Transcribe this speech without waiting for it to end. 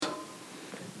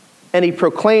and he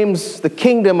proclaims the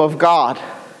kingdom of God.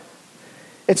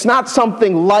 It's not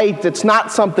something light. It's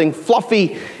not something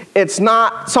fluffy. It's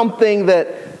not something that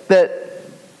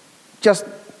just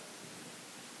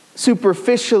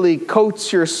superficially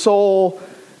coats your soul.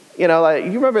 You know, like,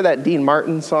 you remember that Dean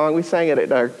Martin song? We sang it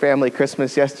at our family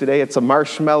Christmas yesterday. It's a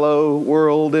marshmallow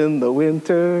world in the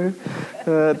winter.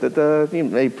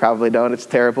 You probably don't. It's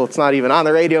terrible. It's not even on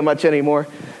the radio much anymore.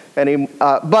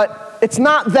 But it's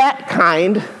not that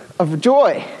kind of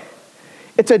joy.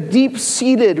 It's a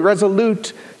deep-seated,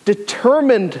 resolute,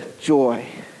 determined joy.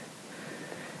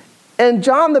 And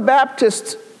John the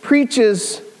Baptist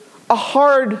preaches a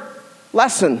hard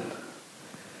lesson.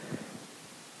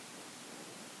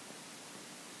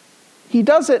 He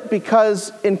does it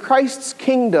because in Christ's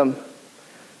kingdom,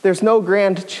 there's no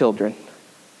grandchildren.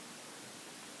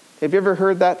 Have you ever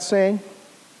heard that saying?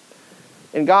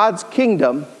 In God's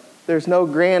kingdom, there's no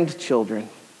grandchildren.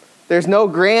 There's no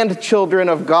grandchildren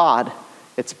of God,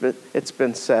 it's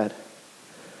been said.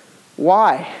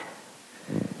 Why?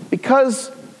 Because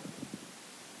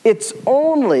it's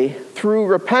only through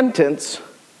repentance,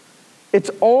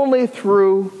 it's only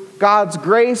through God's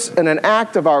grace and an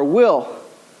act of our will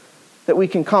that we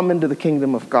can come into the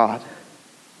kingdom of God.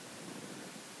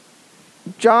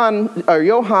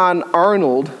 Johann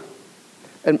Arnold,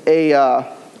 an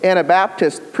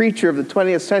Anabaptist preacher of the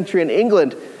 20th century in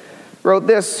England, wrote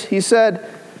this. He said,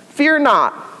 "Fear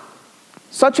not.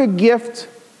 Such a gift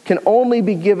can only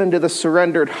be given to the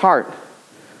surrendered heart,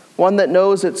 one that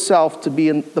knows itself to be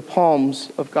in the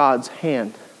palms of God's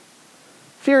hand.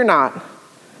 Fear not.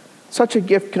 Such a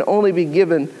gift can only be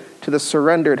given to the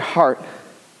surrendered heart."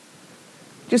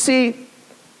 You see,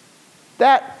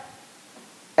 that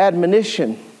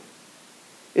admonition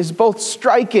is both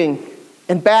striking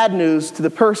and bad news to the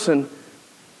person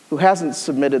who hasn't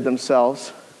submitted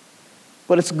themselves,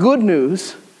 but it's good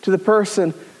news to the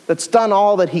person that's done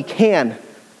all that he can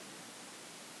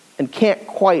and can't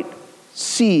quite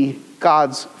see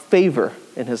God's favor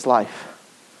in his life.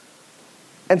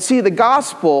 And see, the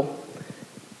gospel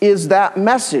is that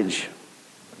message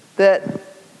that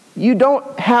you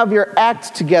don't have your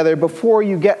act together before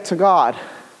you get to God.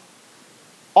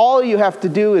 All you have to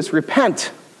do is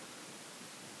repent.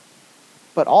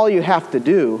 But all you have to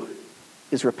do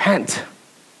is repent.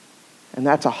 And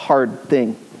that's a hard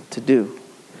thing to do.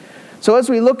 So as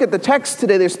we look at the text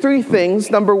today, there's three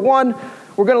things. Number one,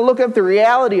 we're going to look at the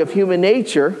reality of human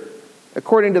nature,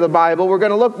 according to the Bible. We're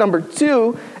going to look, number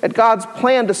two, at God's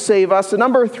plan to save us. And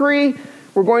number three,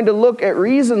 we're going to look at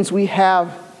reasons we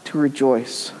have to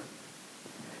rejoice.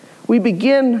 We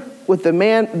begin with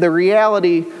the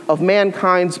reality of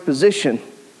mankind's position,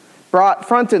 brought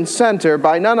front and center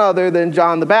by none other than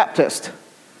John the Baptist.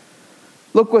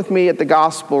 Look with me at the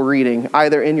gospel reading,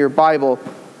 either in your Bible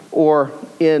or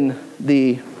in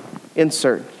the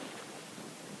insert.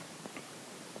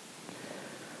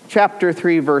 Chapter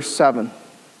 3, verse 7.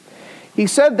 He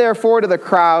said, therefore, to the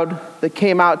crowd that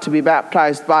came out to be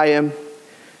baptized by him,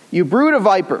 "You brood of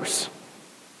vipers,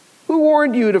 who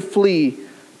warned you to flee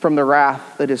from the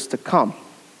wrath that is to come?"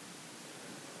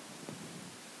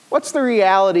 What's the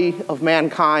reality of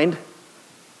mankind?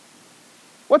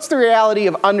 What's the reality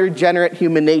of unregenerate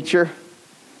human nature?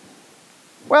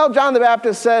 Well, John the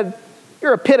Baptist said,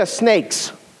 you're a pit of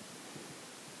snakes.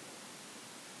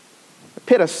 A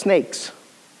pit of snakes.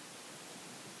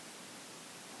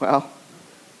 Well,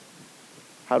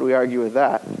 how do we argue with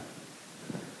that?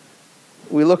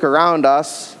 We look around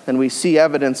us and we see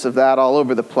evidence of that all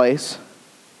over the place.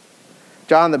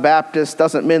 John the Baptist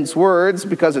doesn't mince words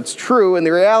because it's true, and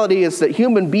the reality is that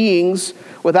human beings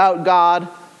without God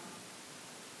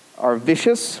are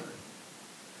vicious.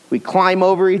 We climb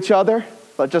over each other,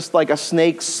 but just like a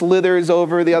snake slithers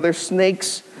over the other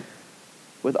snakes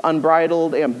with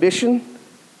unbridled ambition.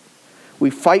 We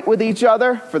fight with each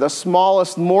other for the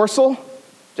smallest morsel,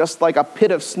 just like a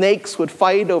pit of snakes would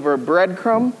fight over a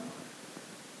breadcrumb.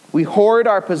 We hoard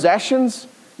our possessions,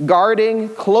 guarding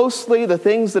closely the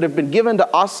things that have been given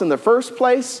to us in the first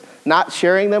place, not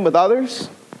sharing them with others.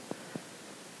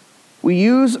 We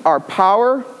use our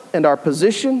power and our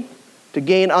position to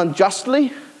gain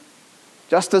unjustly,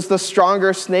 just as the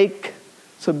stronger snake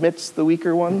submits the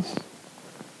weaker ones.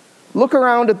 Look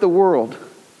around at the world.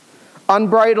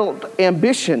 Unbridled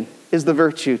ambition is the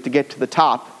virtue to get to the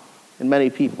top in many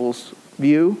people's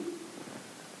view.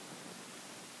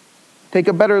 Take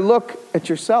a better look at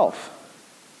yourself.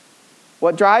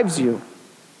 What drives you?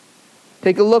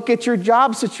 Take a look at your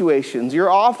job situations, your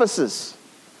offices,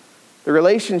 the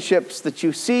relationships that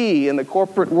you see in the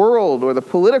corporate world or the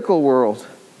political world.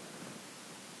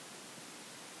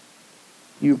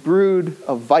 You brood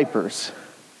of vipers.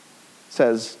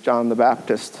 says John the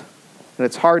Baptist. And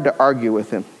it's hard to argue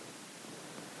with him.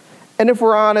 And if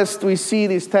we're honest, we see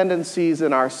these tendencies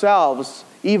in ourselves,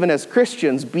 even as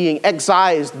Christians, being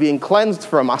excised, being cleansed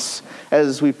from us.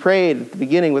 As we prayed at the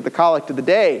beginning with the collect of the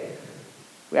day,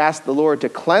 we ask the Lord to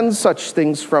cleanse such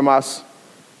things from us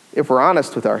if we're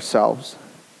honest with ourselves.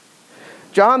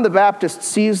 John the Baptist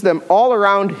sees them all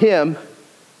around him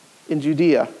in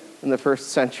Judea in the first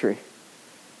century.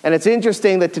 And it's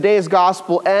interesting that today's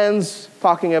gospel ends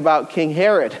talking about King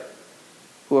Herod,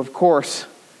 who, of course,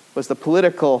 was the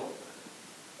political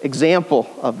example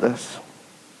of this.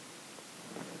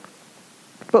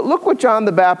 But look what John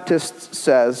the Baptist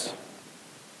says.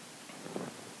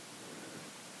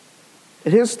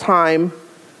 At his time,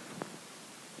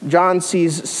 John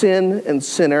sees sin and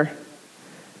sinner,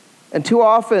 and too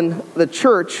often the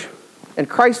church and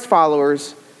Christ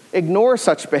followers ignore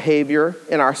such behavior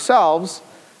in ourselves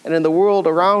and in the world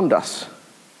around us.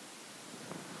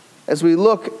 As we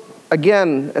look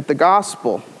again at the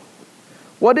gospel,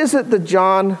 what is it that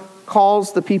John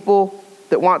calls the people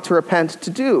that want to repent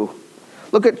to do?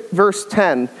 Look at verse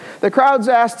 10. The crowds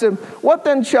asked him, "What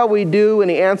then shall we do?" And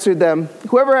he answered them,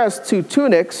 "Whoever has 2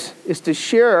 tunics is to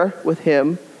share with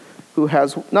him who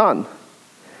has none,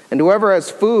 and whoever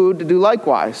has food to do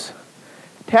likewise."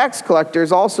 Tax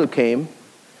collectors also came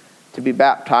to be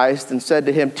baptized and said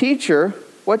to him, "Teacher,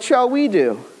 what shall we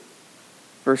do?"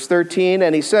 Verse 13,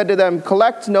 and he said to them,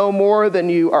 "Collect no more than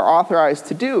you are authorized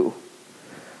to do."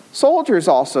 Soldiers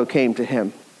also came to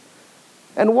him.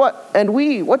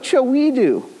 What shall we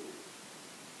do?"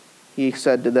 He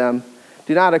said to them,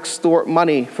 "Do not extort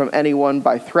money from anyone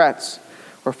by threats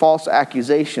or false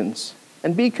accusations,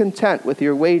 and be content with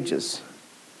your wages."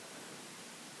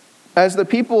 As the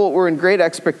people were in great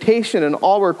expectation and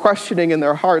all were questioning in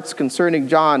their hearts concerning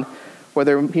John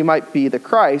whether he might be the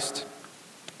Christ,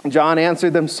 John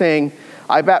answered them, saying,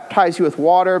 "I baptize you with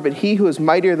water, but he who is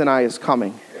mightier than I is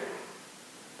coming,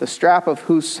 the strap of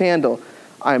whose sandal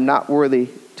I am not worthy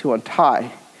to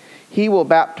untie. He will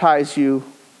baptize you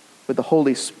with the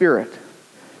Holy Spirit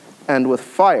and with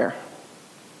fire."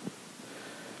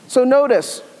 So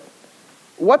notice,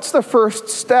 what's the first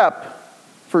step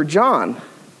for John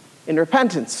in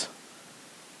repentance?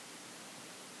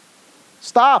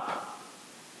 Stop.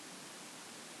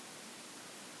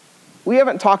 We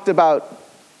haven't talked about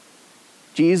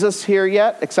Jesus here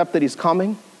yet, except that he's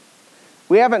coming.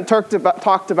 We haven't talked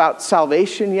about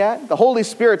salvation yet. The Holy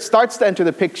Spirit starts to enter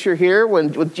the picture here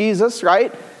with Jesus,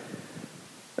 right?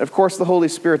 And of course, the Holy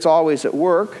Spirit's always at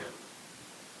work.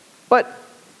 But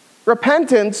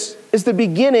repentance is the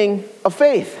beginning of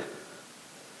faith.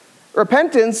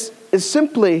 Repentance is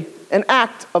simply an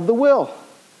act of the will.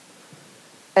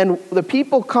 And the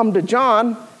people come to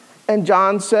John, and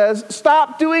John says,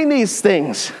 "Stop doing these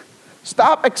things.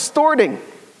 Stop extorting.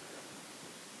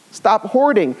 Stop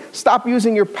hoarding. Stop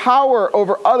using your power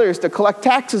over others to collect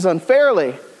taxes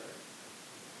unfairly."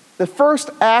 The first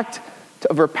act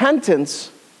of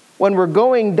repentance when we're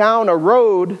going down a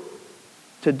road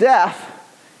to death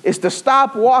is to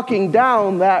stop walking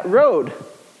down that road.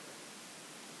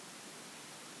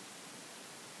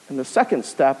 And the second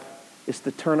step is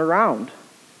to turn around,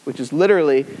 which is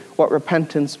literally what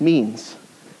repentance means.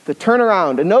 To turn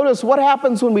around. And notice what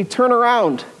happens when we turn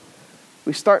around.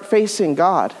 We start facing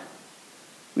God.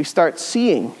 We start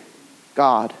seeing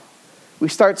God. We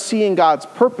start seeing God's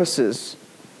purposes.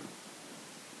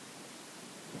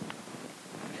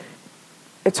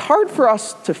 It's hard for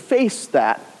us to face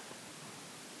that,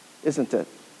 isn't it?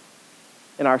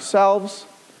 In ourselves.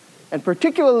 And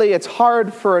particularly, it's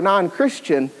hard for a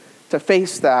non-Christian to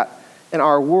face that in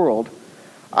our world.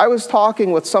 I was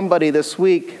talking with somebody this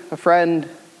week, a friend,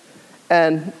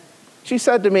 and she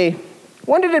said to me,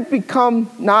 "When did it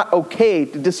become not okay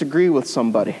to disagree with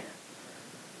somebody?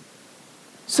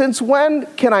 Since when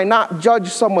can I not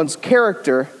judge someone's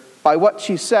character by what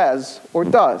she says or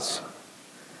does?"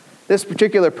 This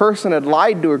particular person had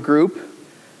lied to a group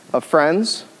of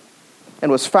friends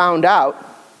and was found out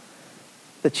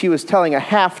that she was telling a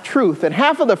half-truth. And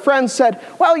half of the friends said,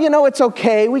 "Well, it's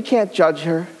okay. We can't judge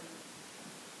her."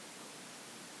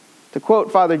 To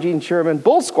quote Father Gene Sherman,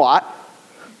 bull squat.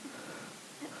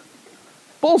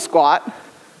 Bull squat.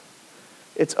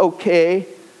 It's okay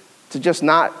to just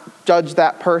not judge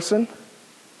that person,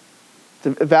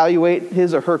 to evaluate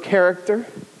his or her character.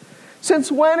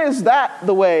 Since when is that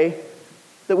the way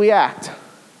that we act?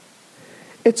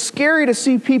 It's scary to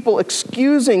see people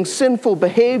excusing sinful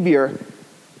behavior,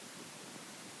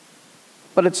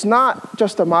 but it's not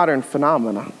just a modern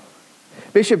phenomenon.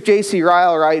 Bishop J.C.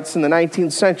 Ryle writes in the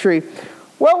 19th century,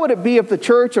 "What would it be if the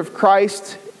Church of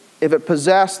Christ if it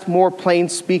possessed more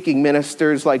plain-speaking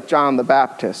ministers like John the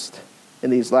Baptist in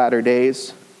these latter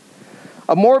days.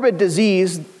 A morbid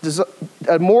dislike,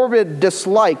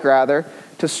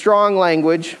 to strong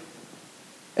language,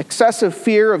 excessive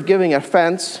fear of giving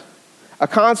offense, a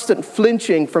constant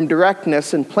flinching from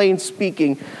directness and plain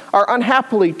speaking are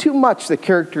unhappily too much the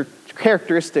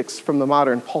characteristics from the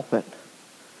modern pulpit.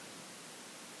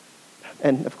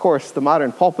 And of course, the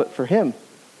modern pulpit for him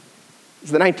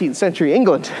is the 19th century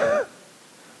England,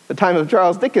 the time of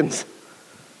Charles Dickens.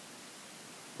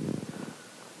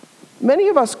 Many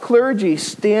of us clergy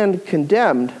stand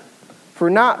condemned for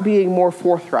not being more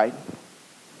forthright.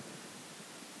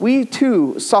 We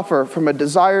too suffer from a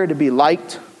desire to be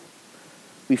liked.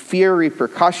 We fear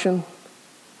repercussion.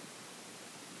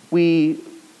 We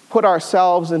put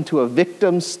ourselves into a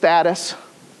victim status.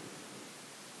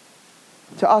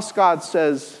 To us, God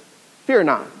says, fear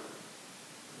not.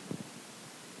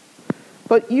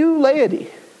 But you laity,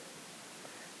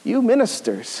 you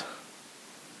ministers,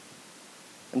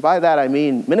 and by that I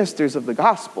mean ministers of the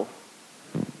gospel,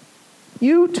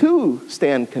 you too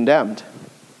stand condemned.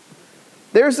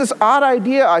 There's this odd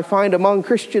idea I find among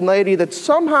Christian laity that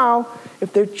somehow,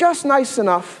 if they're just nice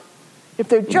enough, if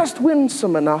they're just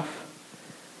winsome enough,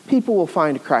 people will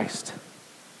find Christ.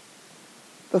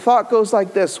 The thought goes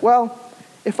like this: well,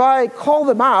 if I call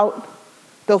them out,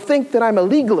 they'll think that I'm a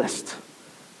legalist.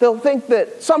 They'll think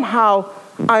that somehow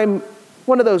I'm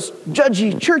one of those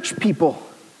judgy church people.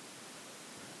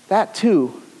 That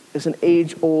too is an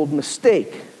age-old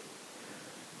mistake.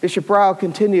 Bishop Ryle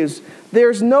continues,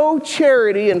 there's no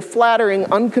charity in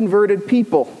flattering unconverted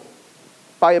people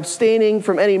by abstaining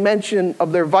from any mention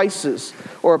of their vices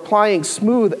or applying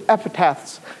smooth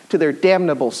epithets to their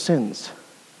damnable sins.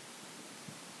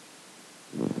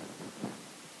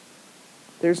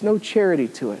 There's no charity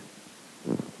to it.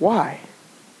 Why?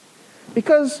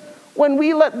 Because when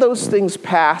we let those things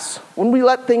pass, when we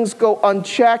let things go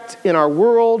unchecked in our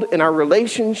world, in our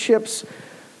relationships,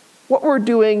 what we're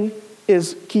doing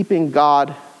is keeping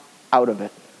God out of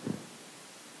it.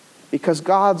 Because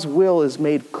God's will is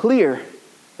made clear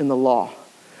in the law.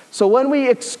 So when we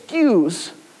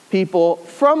excuse people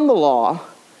from the law,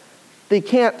 they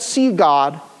can't see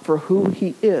God for who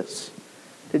he is.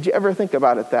 Did you ever think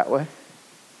about it that way?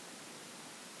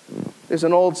 There's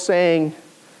an old saying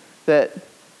that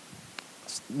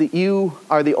you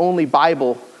are the only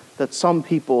Bible that some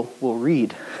people will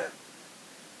read.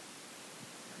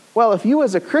 Well, if you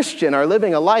as a Christian are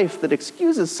living a life that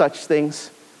excuses such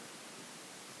things,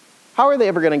 how are they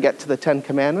ever going to get to the Ten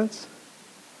Commandments?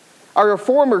 Our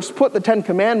reformers put the Ten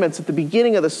Commandments at the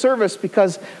beginning of the service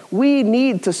because we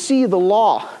need to see the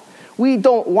law. We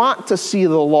don't want to see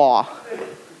the law,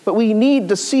 but we need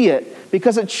to see it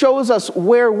because it shows us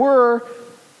where we're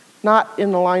not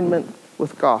in alignment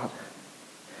with God.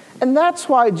 And that's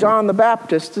why John the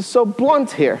Baptist is so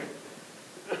blunt here.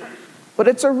 But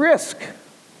it's a risk.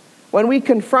 When we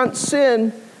confront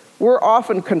sin, we're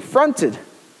often confronted.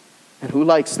 And who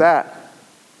likes that?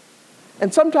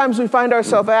 And sometimes we find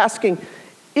ourselves asking,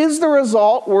 is the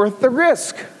result worth the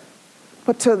risk?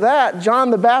 But to that, John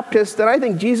the Baptist, and I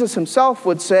think Jesus himself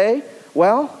would say,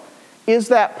 well, is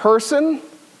that person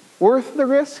worth the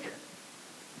risk?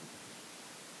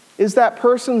 Is that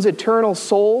person's eternal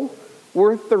soul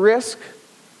worth the risk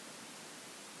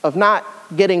of not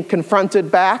getting confronted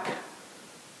back,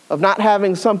 of not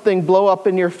having something blow up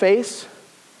in your face,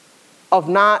 of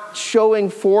not showing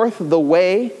forth the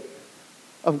way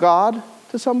of God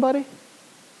to somebody?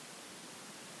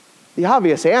 The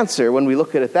obvious answer when we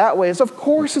look at it that way is, of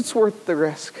course it's worth the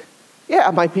risk. Yeah,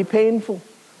 it might be painful,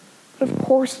 but of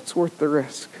course it's worth the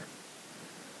risk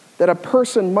that a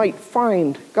person might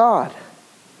find God.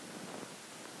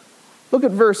 Look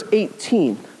at verse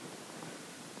 18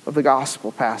 of the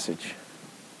gospel passage.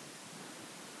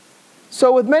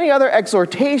 So with many other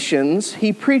exhortations,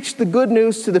 he preached the good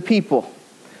news to the people.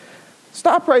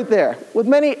 Stop right there. With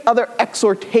many other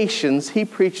exhortations, he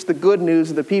preached the good news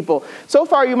to the people. So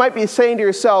far, you might be saying to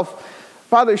yourself,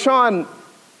 Father Sean,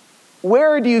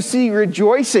 where do you see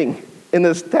rejoicing in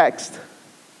this text?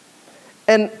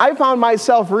 And I found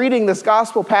myself reading this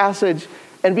gospel passage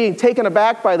and being taken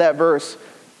aback by that verse.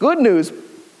 Good news,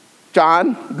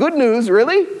 John. Good news,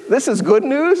 really? This is good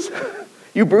news?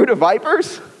 You brood of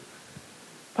vipers?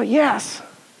 But yes,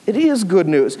 it is good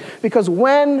news. Because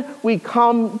when we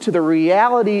come to the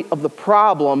reality of the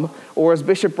problem, or as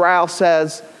Bishop Ryle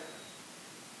says,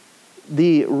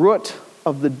 the root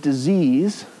of the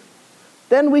disease,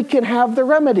 then we can have the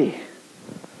remedy.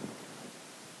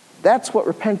 That's what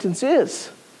repentance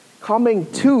is.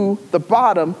 Coming to the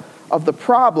bottom of the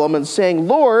problem and saying,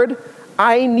 Lord,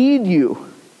 I need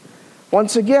you.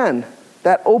 Once again,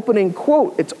 that opening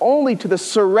quote, it's only to the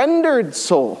surrendered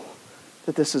soul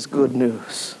that this is good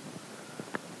news.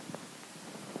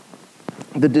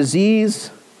 The disease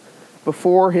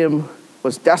before him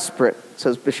was desperate,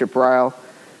 says Bishop Ryle,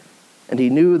 and he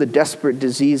knew the desperate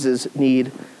diseases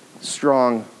need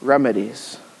strong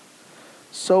remedies.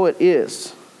 So it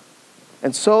is.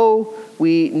 And so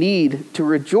we need to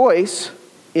rejoice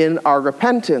in our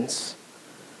repentance.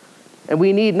 And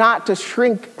we need not to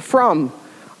shrink from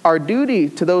our duty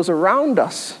to those around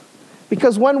us.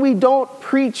 Because when we don't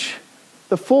preach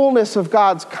the fullness of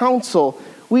God's counsel,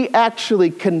 we actually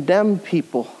condemn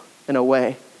people in a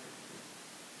way.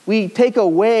 We take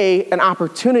away an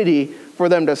opportunity for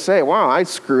them to say, wow, I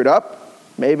screwed up.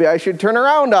 Maybe I should turn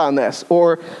around on this.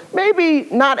 Or maybe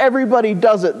not everybody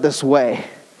does it this way.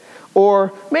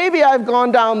 Or maybe I've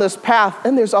gone down this path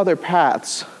and there's other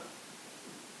paths.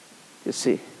 You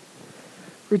see,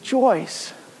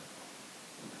 rejoice.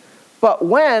 But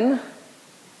when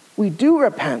we do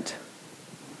repent,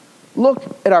 look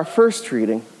at our first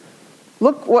reading.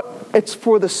 Look what it's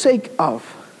for the sake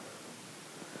of.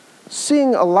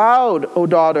 Sing aloud, O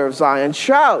daughter of Zion.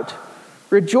 Shout,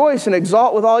 rejoice and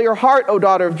exult with all your heart, O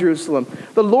daughter of Jerusalem.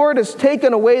 The Lord has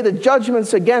taken away the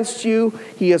judgments against you.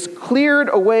 He has cleared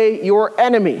away your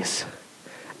enemies.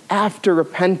 After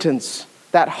repentance,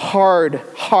 that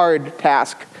hard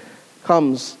task,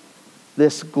 comes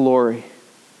this glory.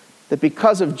 That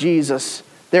because of Jesus,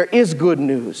 there is good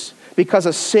news. Because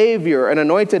a Savior, an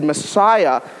anointed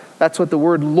Messiah, that's what the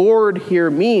word Lord here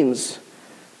means.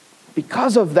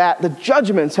 Because of that, the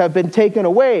judgments have been taken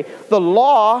away. The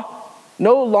law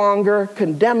no longer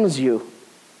condemns you.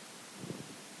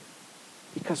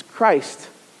 Because Christ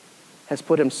has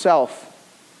put himself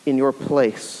in your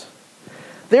place.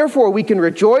 Therefore, we can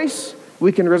rejoice,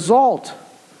 we can exalt.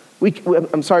 We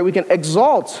can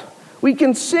exalt. We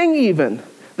can sing even.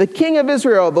 The King of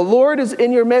Israel, the Lord is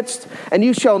in your midst, and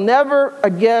you shall never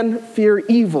again fear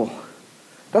evil.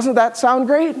 Doesn't that sound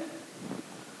great?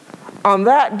 On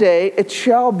that day it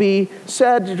shall be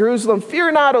said to Jerusalem,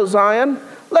 fear not, O Zion,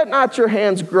 let not your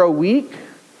hands grow weak.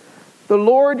 The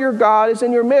Lord your God is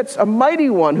in your midst, a mighty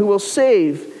one who will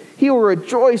save. He will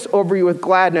rejoice over you with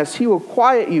gladness. He will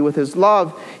quiet you with his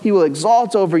love. He will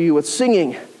exalt over you with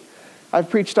singing. I've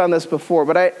preached on this before,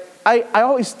 but I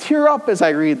always tear up as I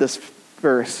read this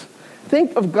verse.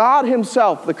 Think of God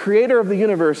himself, the creator of the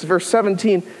universe. Verse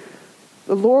 17,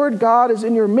 the Lord God is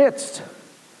in your midst,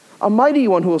 a mighty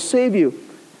one who will save you.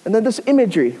 And then this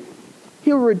imagery,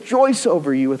 he will rejoice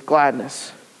over you with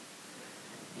gladness.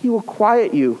 He will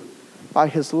quiet you by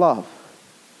his love.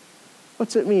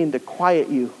 What's it mean to quiet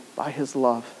you by his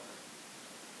love?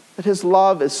 That his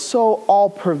love is so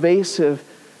all-pervasive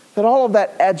that all of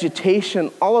that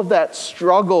agitation, all of that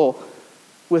struggle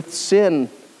with sin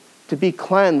to be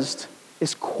cleansed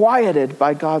is quieted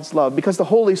by God's love because the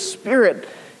Holy Spirit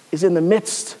is in the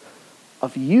midst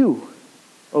of you,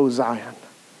 O Zion,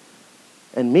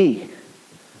 and me,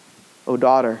 O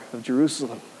daughter of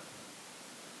Jerusalem.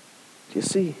 Do you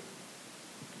see?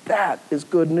 That is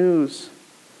good news.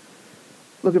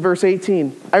 Look at verse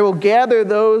 18. I will gather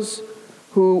those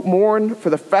who mourn for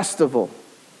the festival,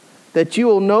 that you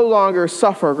will no longer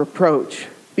suffer reproach.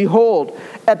 Behold,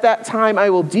 at that time I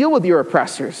will deal with your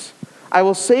oppressors. I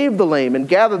will save the lame and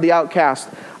gather the outcast.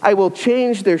 I will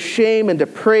change their shame into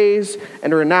praise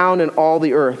and renown in all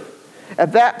the earth.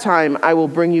 At that time I will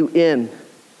bring you in.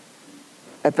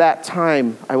 At that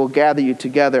time I will gather you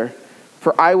together.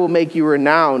 For I will make you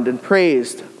renowned and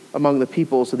praised among the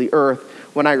peoples of the earth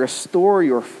when I restore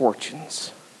your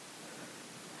fortunes.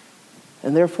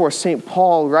 And therefore St.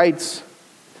 Paul writes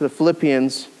to the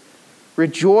Philippians,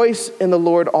 rejoice in the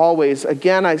Lord always.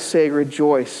 Again I say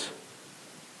rejoice.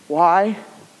 Why?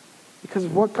 Because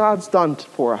of what God's done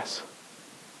for us.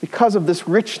 Because of this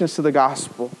richness of the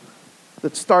gospel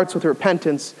that starts with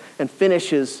repentance and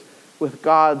finishes with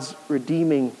God's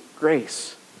redeeming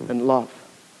grace and love.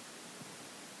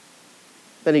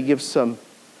 Then he gives some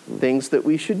things that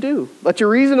we should do. Let your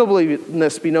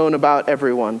reasonableness be known about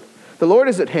everyone. The Lord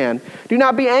is at hand. Do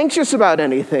not be anxious about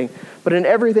anything, but in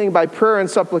everything by prayer and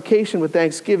supplication with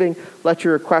thanksgiving, let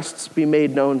your requests be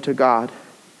made known to God.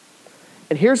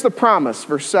 And here's the promise,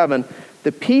 verse 7.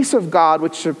 The peace of God,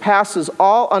 which surpasses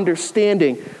all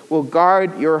understanding, will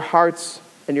guard your hearts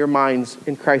and your minds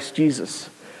in Christ Jesus.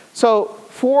 So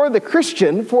for the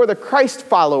Christian, for the Christ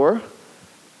follower,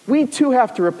 we too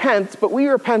have to repent, but we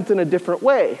repent in a different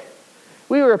way.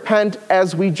 We repent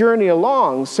as we journey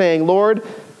along, saying, Lord,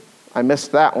 I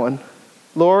missed that one.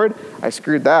 Lord, I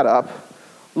screwed that up.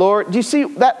 Lord, do you see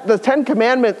that the Ten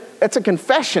Commandments, it's a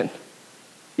confession.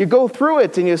 You go through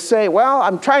it and you say, well,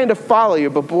 I'm trying to follow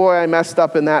you, but boy, I messed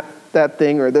up in that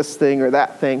thing or this thing or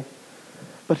that thing.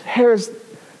 But here's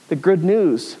the good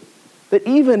news, that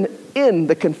even in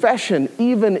the confession,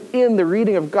 even in the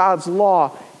reading of God's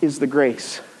law is the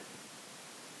grace.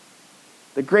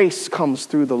 The grace comes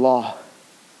through the law.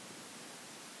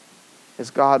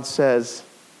 As God says,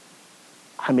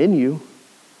 I'm in you.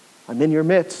 I'm in your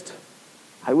midst.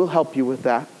 I will help you with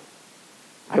that.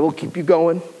 I will keep you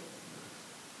going.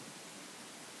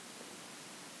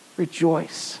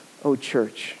 Rejoice, O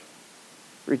church.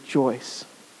 Rejoice.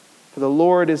 For the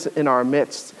Lord is in our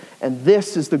midst, and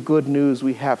this is the good news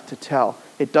we have to tell.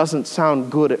 It doesn't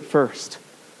sound good at first.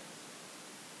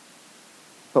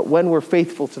 But when we're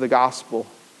faithful to the gospel,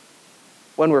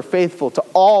 when we're faithful to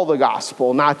all the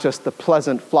gospel, not just the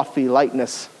pleasant, fluffy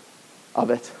lightness of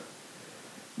it,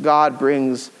 God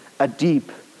brings a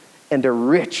deep and a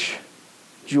rich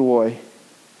joy,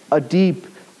 a deep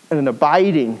and an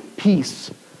abiding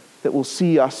peace that will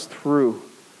see us through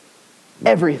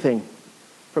everything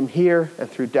from here and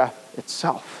through death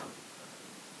itself.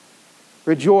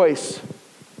 Rejoice,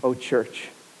 O church.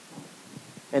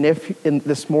 And if in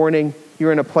this morning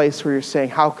you're in a place where you're saying,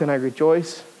 how can I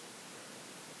rejoice?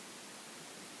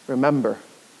 Remember,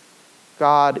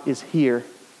 God is here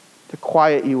to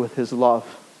quiet you with his love.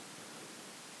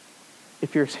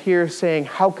 If you're here saying,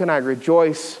 how can I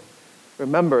rejoice?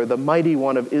 Remember, the mighty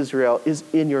one of Israel is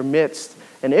in your midst.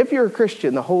 And if you're a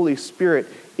Christian, the Holy Spirit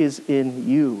is in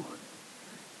you.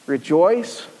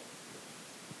 Rejoice?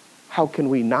 How can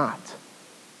we not?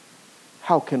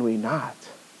 How can we not?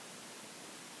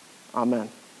 Amen.